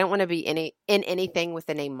said, I don't want to be in anything with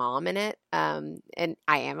the name mom in it. And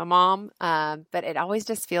I am a mom. But it always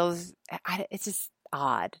just feels, it's just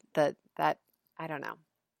odd that I don't know.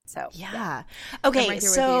 So yeah. Okay, right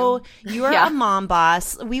so you are a mom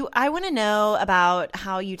boss. I want to know about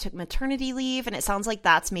how you took maternity leave, and it sounds like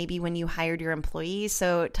that's maybe when you hired your employees.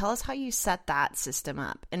 So tell us how you set that system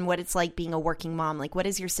up and what it's like being a working mom. What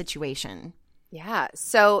is your situation? Yeah.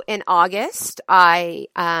 So in August, I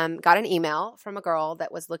got an email from a girl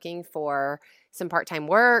that was looking for some part-time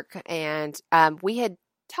work, and we had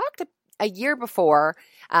talked a year before,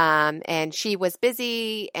 and she was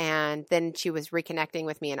busy, and then she was reconnecting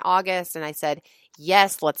with me in August, and I said,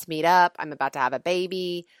 yes, let's meet up. I'm about to have a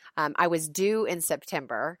baby. I was due in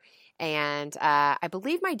September, and I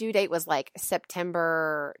believe my due date was like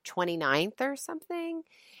September 29th or something.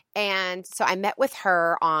 And so I met with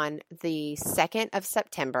her on the 2nd of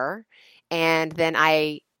September, and then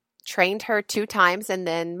I trained her 2 times, and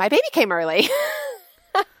then my baby came early.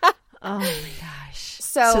 Oh my gosh.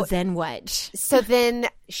 So then what? So then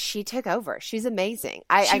she took over. She's amazing.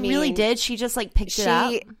 I mean, really did? She just like picked it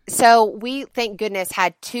up? So we, thank goodness,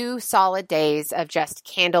 had 2 solid days of just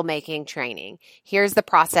candle making training. Here's the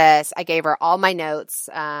process. I gave her all my notes,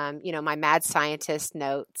 my mad scientist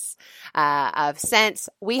notes of scents.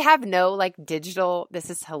 We have no like digital. This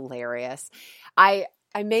is hilarious.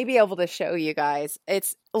 I may be able to show you guys.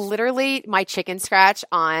 It's literally my chicken scratch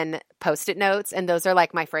on Post-it notes, and those are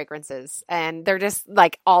like my fragrances, and they're just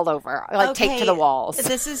like all over, like taped to the walls.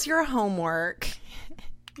 This is your homework.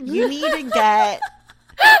 You need to get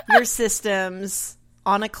your systems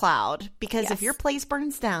on a cloud, because if your place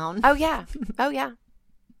burns down. Oh yeah.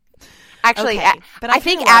 Actually, okay, but I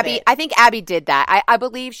think Abby did that. I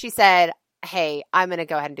believe she said, hey, I'm going to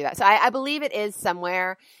go ahead and do that. So I believe it is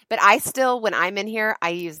somewhere, but I still, when I'm in here, I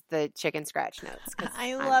use the chicken scratch notes.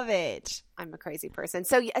 I love it. I'm a crazy person.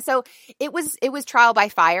 So it was trial by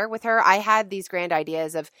fire with her. I had these grand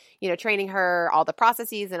ideas of, training her all the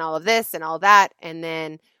processes and all of this and all that. And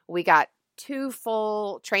then we got 2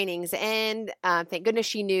 full trainings, and thank goodness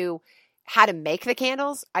she knew how to make the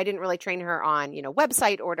candles. I didn't really train her on,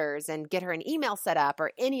 website orders and get her an email set up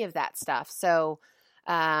or any of that stuff. So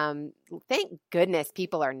thank goodness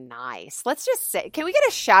people are nice. Let's just say, can we get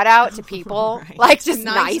a shout out to people? Right. Like just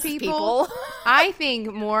nice people? I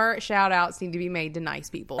think more shout outs need to be made to nice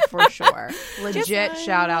people for sure. Legit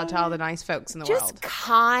shout out to all the nice folks in the world. Just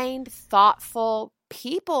kind, thoughtful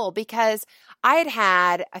people, because I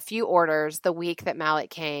had a few orders the week that Malik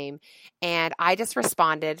came, and I just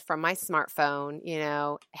responded from my smartphone,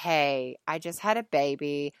 hey, I just had a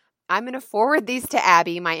baby. I'm going to forward these to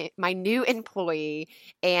Abby, my new employee,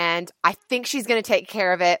 and I think she's going to take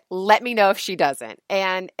care of it. Let me know if she doesn't.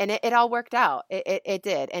 And it all worked out. It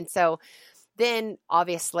did. And so then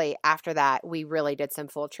obviously after that, we really did some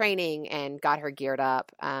full training and got her geared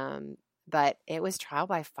up. But it was trial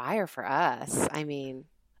by fire for us. I mean,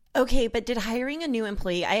 okay, but did hiring a new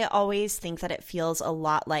employee, I always think that it feels a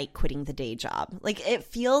lot like quitting the day job. Like it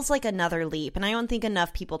feels like another leap. And I don't think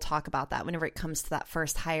enough people talk about that whenever it comes to that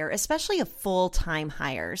first hire, especially a full-time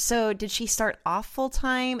hire. So did she start off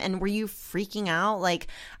full-time, and were you freaking out? Like,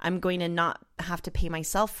 I'm going to not have to pay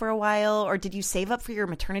myself for a while? Or did you save up for your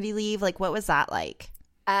maternity leave? Like, what was that like?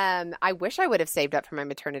 I wish I would have saved up for my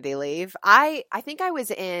maternity leave. I think I was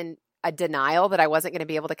in a denial that I wasn't going to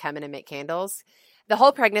be able to come in and make candles. The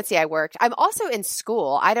whole pregnancy I worked. I'm also in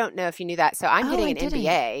school. I don't know if you knew that. So I'm getting an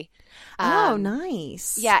MBA. Oh,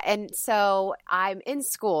 nice. Yeah. And so I'm in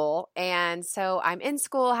school. And so I'm in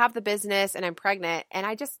school, have the business, and I'm pregnant. And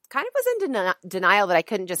I just kind of was in denial that I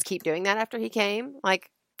couldn't just keep doing that after he came. Like,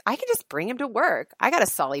 I could just bring him to work. I got a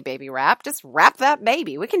Solly baby wrap. Just wrap that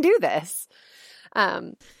baby. We can do this.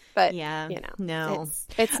 But yeah, no,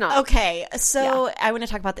 it's not. Okay. So I want to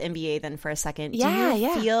talk about the MBA then for a second. Yeah, do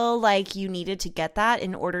you feel like you needed to get that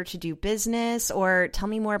in order to do business, or tell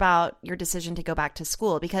me more about your decision to go back to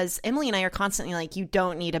school? Because Emily and I are constantly like, you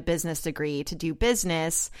don't need a business degree to do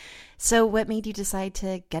business. So what made you decide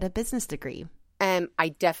to get a business degree? I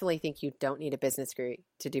definitely think you don't need a business degree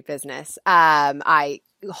to do business. I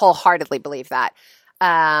wholeheartedly believe that.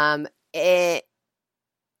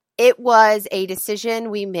 It was a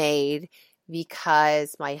decision we made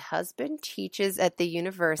because my husband teaches at the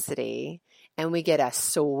university and we get a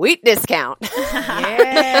sweet discount.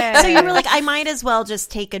 Yeah. So you were like, I might as well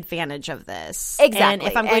just take advantage of this. Exactly. And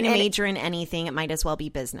if I'm going to major in anything, it might as well be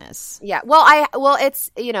business. Yeah. Well,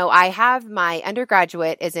 it's, I have my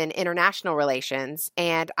undergraduate is in international relations,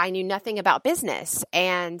 and I knew nothing about business,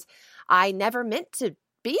 and I never meant to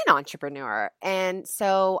be an entrepreneur. And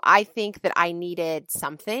so I think that I needed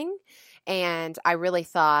something. And I really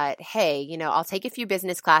thought, hey, I'll take a few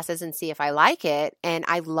business classes and see if I like it. And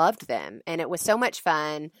I loved them. And it was so much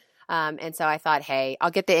fun. And so I thought, hey,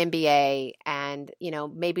 I'll get the MBA, and,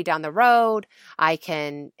 maybe down the road I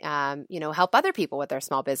can, help other people with their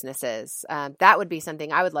small businesses. That would be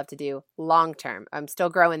something I would love to do long term. I'm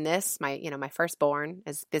still growing this. My firstborn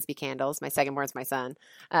is Bisby Candles. My secondborn's my son.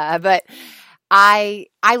 But I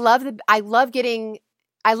love going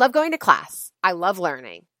to class. I love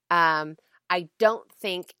learning. I don't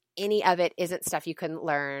think any of it isn't stuff you couldn't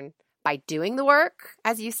learn by doing the work,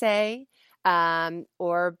 as you say.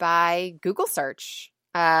 or by Google search.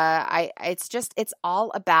 It's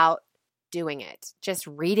all about doing it, just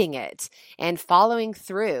reading it and following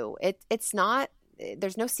through. It's not,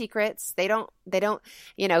 there's no secrets. They don't,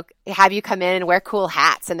 have you come in and wear cool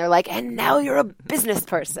hats and they're like, and now you're a business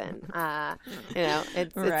person.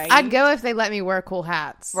 It's Right. I'd go if they let me wear cool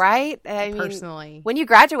hats. right. Personally. When you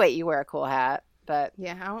graduate, you wear a cool hat, but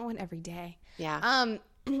Yeah, I want one every day. yeah.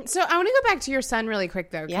 So I want to go back to your son really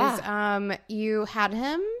quick though, because you had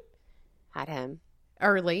him Had him.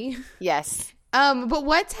 early. Yes. But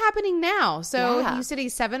what's happening now? So Yeah. you said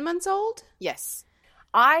he's 7 months old? Yes.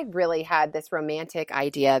 I really had this romantic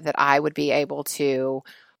idea that I would be able to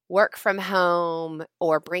work from home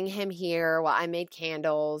or bring him here while I made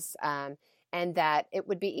candles, and that it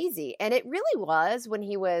would be easy. And it really was when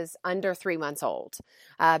he was under 3 months old,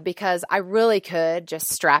 because I really could just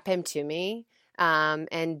strap him to me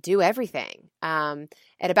and do everything.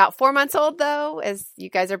 At about 4 months old, though, as you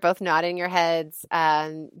guys are both nodding your heads,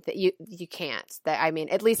 that you can't.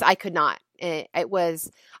 At least I could not.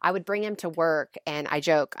 I would bring him to work, and I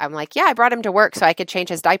joke. I'm like, yeah, I brought him to work so I could change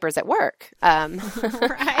his diapers at work.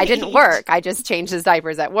 I didn't work. I just changed his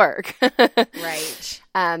diapers at work. Right.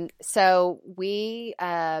 So we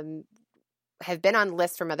have been on the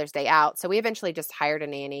list for Mother's Day out. So we eventually just hired a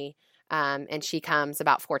nanny, and she comes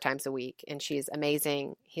about 4 times a week, and she's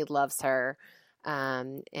amazing. He loves her.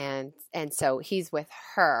 And so he's with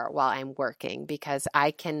her while I'm working because I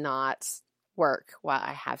cannot work while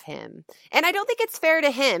I have him. And I don't think it's fair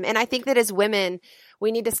to him. And I think that as women,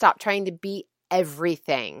 we need to stop trying to be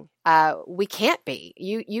everything. We can't be.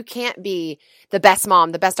 You can't be the best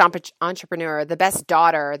mom, the best entrepreneur, the best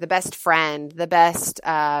daughter, the best friend, the best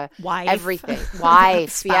Wife. Everything.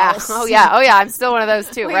 Wife. Yeah. Spouse. Oh yeah. I'm still one of those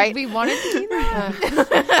too, Wait, right? we wanted to do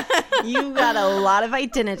that? You got a lot of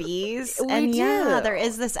identities. We and do. yeah, there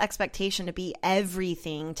is this expectation to be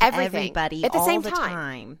everything to Everything. everybody At the all same the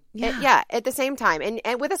time. Yeah. At the same time,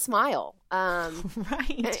 and with a smile.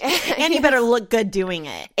 Right. And you better look good doing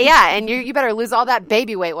it. Yeah, and you better lose all that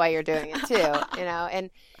baby weight while you're doing it too, And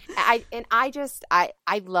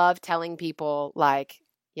I love telling people like,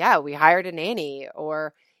 yeah, we hired a nanny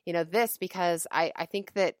or this because I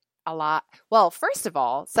think that a lot. Well, first of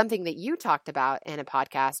all, something that you talked about in a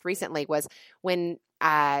podcast recently was when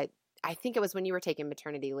I think it was when you were taking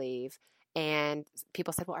maternity leave, and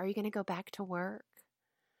people said, "Well, are you going to go back to work?"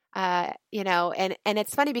 And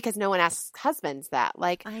it's funny because no one asks husbands that.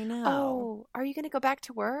 Like, I know. "Oh, are you going to go back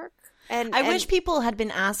to work?" And I wish people had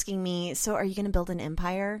been asking me, so are you going to build an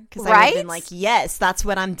empire? Because I would Right? have been like, yes, that's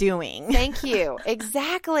what I'm doing. Thank you.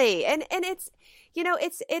 Exactly. And it's,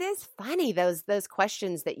 it is funny, those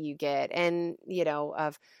questions that you get and,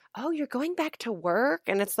 of, oh, you're going back to work.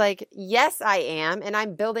 And it's like, yes, I am. And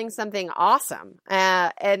I'm building something awesome.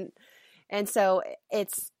 And so it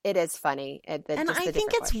is funny. And I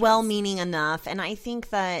think it's well-meaning enough. And I think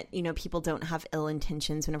that, people don't have ill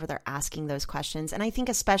intentions whenever they're asking those questions. And I think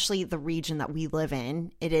especially the region that we live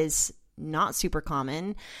in, it is not super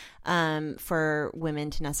common for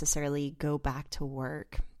women to necessarily go back to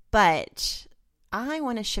work. But I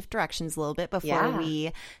want to shift directions a little bit before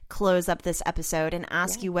we close up this episode and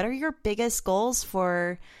ask you, what are your biggest goals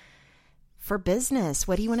for business?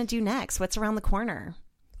 What do you want to do next? What's around the corner?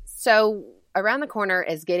 So around the corner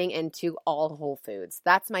is getting into all Whole Foods.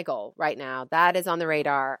 That's my goal right now. That is on the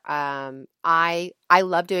radar. I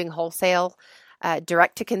love doing wholesale.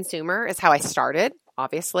 Direct to consumer is how I started,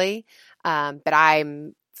 obviously. But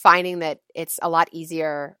I'm finding that it's a lot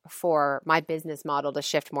easier for my business model to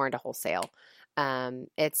shift more into wholesale.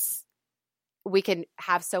 We can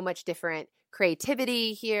have so much different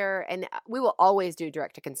creativity here, and we will always do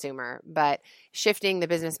direct to consumer, but shifting the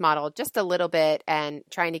business model just a little bit and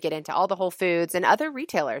trying to get into all the Whole Foods and other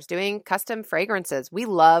retailers doing custom fragrances. We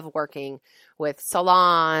love working with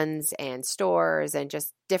salons and stores and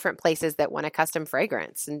just different places that want a custom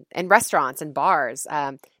fragrance and restaurants and bars.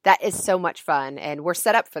 That is so much fun, and we're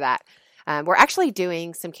set up for that. We're actually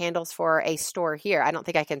doing some candles for a store here. I don't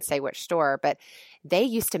think I can say which store, but they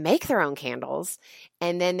used to make their own candles.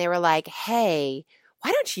 And then they were like, hey,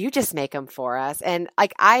 why don't you just make them for us? And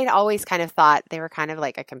like, I'd always kind of thought they were kind of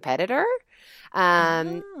like a competitor.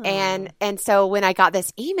 And so when I got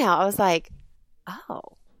this email, I was like, oh,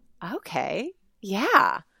 okay.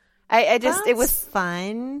 Yeah. It was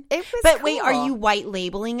fun. It was But cool. wait, are you white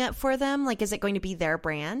labeling it for them? Like, is it going to be their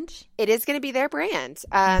brand? It is going to be their brand.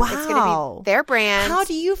 Wow. It's going to be their brand. How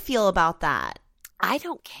do you feel about that? I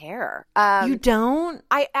don't care. You don't?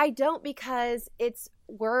 I don't, because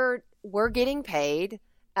we're getting paid.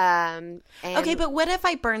 Okay, but what if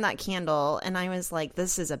I burn that candle and I was like,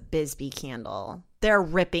 this is a Bisby candle? They're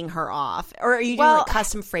ripping her off. Or are you doing like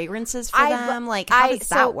custom fragrances for them? Like, how does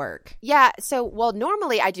that work? Yeah. So,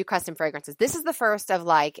 normally I do custom fragrances. This is the first of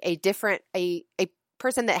like a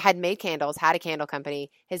person that had made candles, had a candle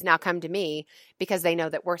company, has now come to me because they know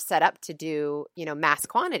that we're set up to do, mass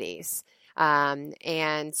quantities.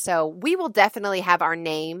 And so we will definitely have our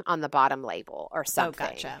name on the bottom label or something. Oh,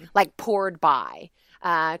 gotcha. Like poured by.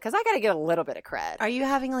 Because I got to get a little bit of cred. Are you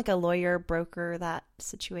having like a lawyer broker that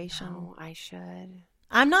situation? No, I should.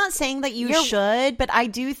 I'm not saying that you should, but I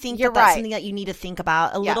do think that that's something that you need to think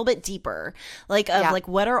about a little bit deeper. Like, like,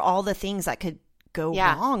 what are all the things that could go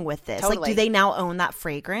wrong with this? Totally. Like, do they now own that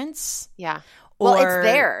fragrance? Yeah. Well, it's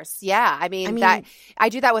theirs. Yeah. I mean, that I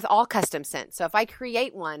do that with all custom scents. So if I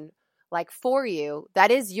create one like for you, that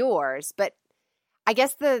is yours. But I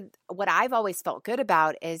guess what I've always felt good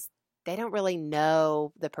about is they don't really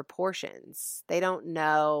know the proportions. They don't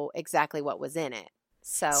know exactly what was in it.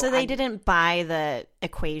 So they didn't buy the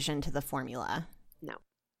equation to the formula. No.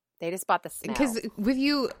 They just bought the smell. Because with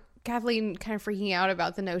you, Kathleen, kind of freaking out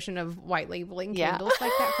about the notion of white labeling candles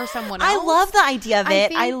like that for someone else. I love the idea of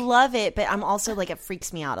it. I love it, but I'm also like, it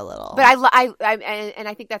freaks me out a little. But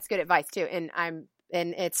I think that's good advice too. And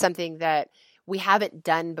it's something that we haven't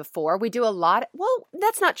done before. We do a lot. Well,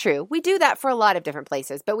 that's not true. We do that for a lot of different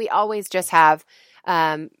places, but we always just have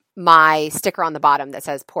my sticker on the bottom that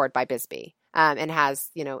says poured by Bisby. And has,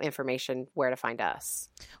 information where to find us.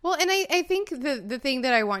 Well, and I think the thing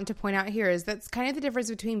that I want to point out here is that's kind of the difference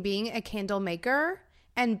between being a candle maker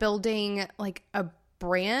and building like a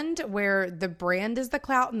brand where the brand is the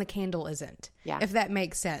clout and the candle isn't. Yeah. If that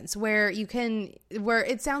makes sense. Where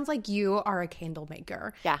it sounds like you are a candle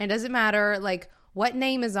maker. Yeah. And it doesn't matter like what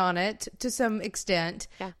name is on it to some extent,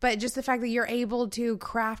 but just the fact that you're able to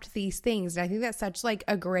craft these things. And I think that's such like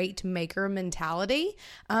a great maker mentality.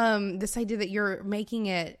 This idea that you're making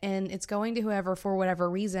it and it's going to whoever for whatever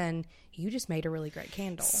reason, you just made a really great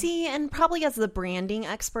candle. See, and probably as the branding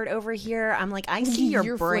expert over here, I'm like, I see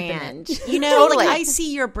your brand. Totally. Like I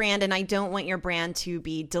see your brand and I don't want your brand to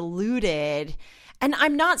be diluted. And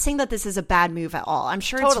I'm not saying that this is a bad move at all. I'm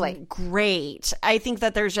sure it's great. I think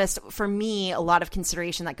that there's just, for me, a lot of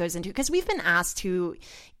consideration that goes into it. Because we've been asked to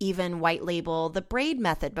even white label the braid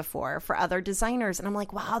method before for other designers. And I'm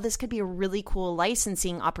like, wow, this could be a really cool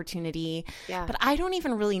licensing opportunity. Yeah. But I don't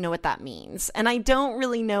even really know what that means. And I don't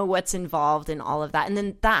really know what's involved in all of that. And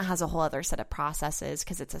then that has a whole other set of processes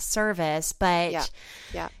because it's a service. But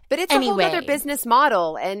yeah. But it's a whole other business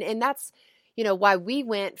model. And that's why we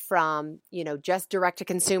went from, just direct to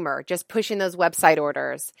consumer, just pushing those website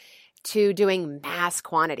orders to doing mass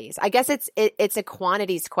quantities. I guess it's a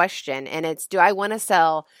quantities question. And it's, do I want to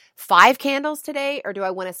sell 5 candles today or do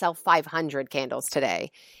I want to sell 500 candles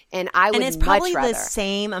today? And it's probably the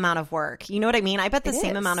same amount of work. You know what I mean? I bet the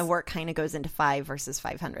same amount of work kind of goes into 5 versus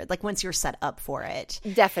 500. Like once you're set up for it.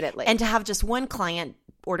 Definitely. And to have just one client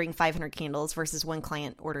ordering 500 candles versus one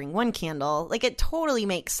client ordering 1 candle, like it totally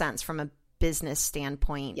makes sense from a business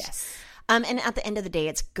standpoint. Yes. And at the end of the day,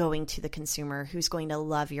 it's going to the consumer who's going to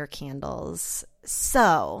love your candles.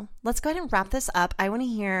 So let's go ahead and wrap this up. I want to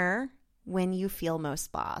hear when you feel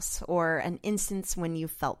most boss or an instance when you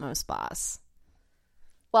felt most boss.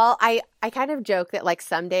 Well, I kind of joke that like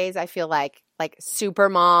some days I feel like super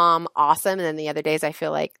mom, awesome. And then the other days I feel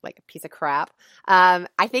like a piece of crap. I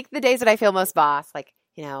think the days that I feel most boss, like,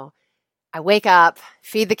 I wake up,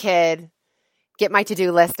 feed the kid, get my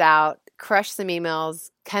to-do list out, crush some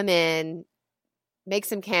emails, come in, make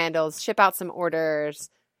some candles, ship out some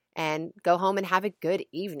orders, and go home and have a good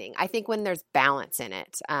evening. I think when there's balance in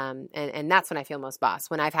it, and that's when I feel most boss.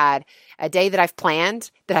 When I've had a day that I've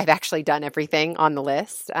planned, that I've actually done everything on the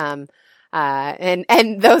list, and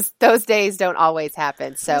those days don't always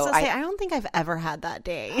happen. So I don't think I've ever had that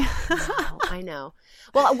day. I know.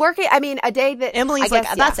 Well, a day that Emily's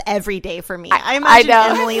that's every day for me. I imagine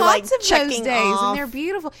Emily like checking those days, off, and they're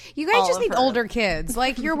beautiful. You guys just need older kids.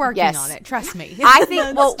 Like you're working on it. Trust me. I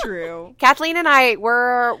think that's true. Kathleen and I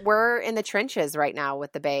we're in the trenches right now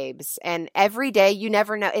with the babes, and every day you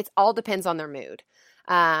never know. It all depends on their mood.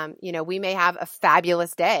 We may have a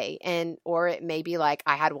fabulous day, or it may be like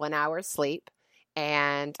I had 1 hour's sleep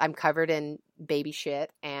and I'm covered in baby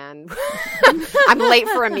shit and I'm late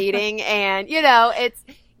for a meeting, and it's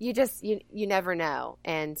you never know.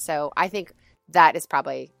 And so I think that is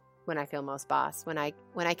probably when I feel most boss, when I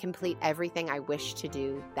complete everything I wish to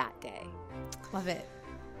do that day. Love it.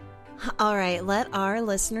 All right, let our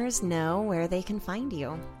listeners know where they can find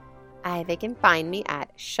you. They can find me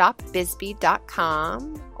at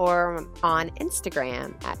shopbisby.com or on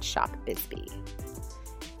Instagram at shopbisby.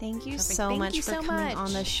 Thank you Perfect. so Thank much you for so coming much.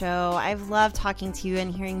 on the show. I've loved talking to you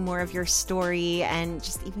and hearing more of your story and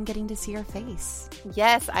just even getting to see your face.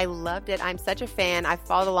 Yes, I loved it. I'm such a fan. I've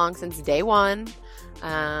followed along since day one.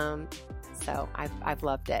 So I've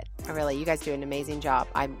loved it. You guys do an amazing job.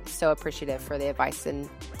 I'm so appreciative for the advice and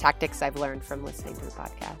tactics I've learned from listening to the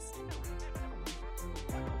podcast.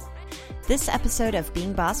 This episode of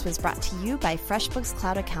Being Boss was brought to you by FreshBooks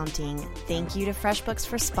Cloud Accounting. Thank you to FreshBooks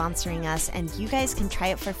for sponsoring us, and you guys can try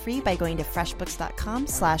it for free by going to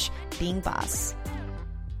freshbooks.com/beingboss.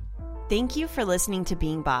 Thank you for listening to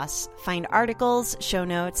Being Boss. Find articles, show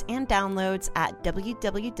notes, and downloads at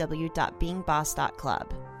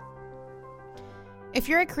www.beingboss.club. If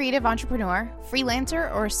you're a creative entrepreneur,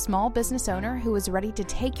 freelancer, or small business owner who is ready to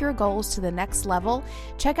take your goals to the next level,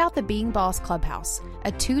 check out the Being Boss Clubhouse,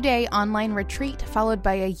 a 2-day online retreat followed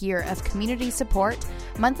by a year of community support,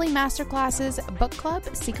 monthly masterclasses, book club,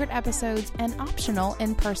 secret episodes, and optional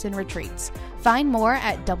in-person retreats. Find more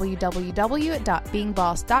at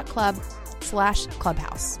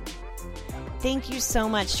www.beingboss.club/clubhouse. Thank you so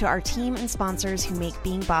much to our team and sponsors who make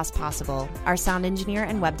Being Boss possible. Our sound engineer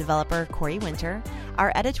and web developer, Corey Winter,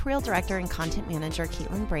 our editorial director and content manager,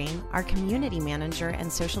 Caitlin Brain, our community manager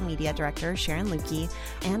and social media director, Sharon Lukey,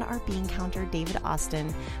 and our bean counter, David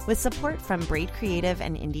Austin, with support from Braid Creative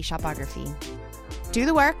and Indie Shopography. Do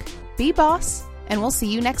the work, be boss, and we'll see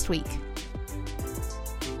you next week.